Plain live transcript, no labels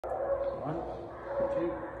1,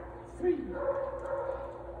 2, 3.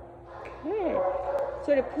 Good.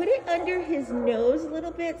 Sort of put it under his nose a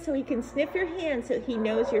little bit so he can sniff your hand so he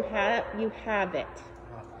knows you have it.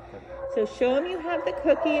 So show him you have the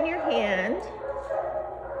cookie in your hand.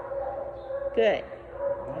 Good.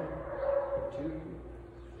 1, 2,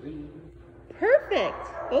 3. Perfect.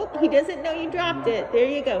 Oh, he doesn't know you dropped it. There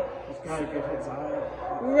you go. He's got to get his eye.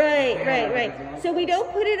 Right. So we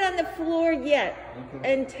don't put it on the floor yet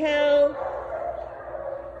until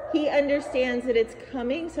he understands that it's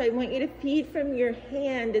coming. So I want you to feed from your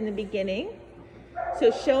hand in the beginning.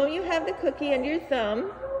 So show him you have the cookie under your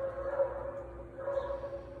thumb.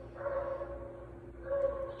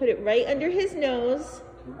 Put it right under his nose.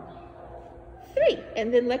 3,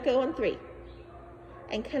 and then let go on 3.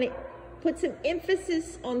 And kind of put some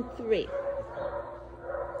emphasis on 3.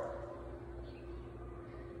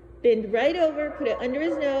 Bend right over, put it under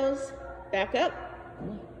his nose, back up.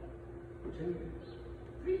 1, 2,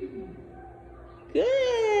 3.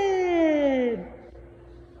 Good.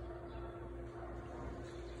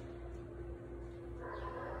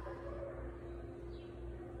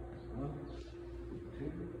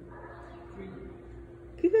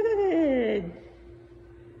 Good.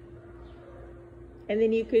 And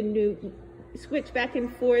then you can switch back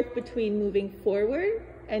and forth between moving forward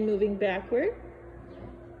and moving backward.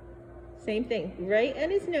 Same thing, right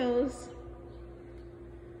on his nose.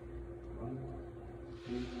 1,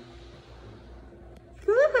 2.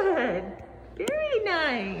 Good. Very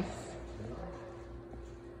nice.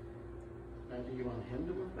 Do you want him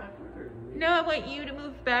to move backward or me? No, I want you to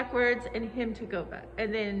move backwards and him to go back.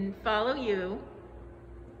 And then follow you.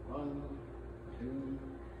 1, 2,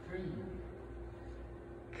 3.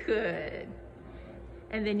 Good.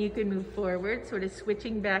 And then you can move forward, sort of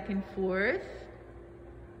switching back and forth.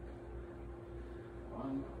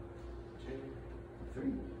 1, 2,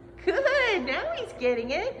 3. Good. Now he's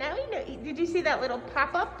getting it. Now he knows. Did you see that little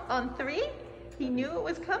pop-up on 3? He knew it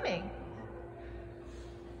was coming.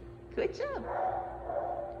 Good job.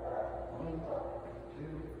 1,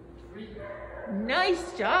 2, 3.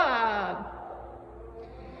 Nice job.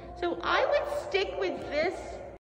 So I would stick with this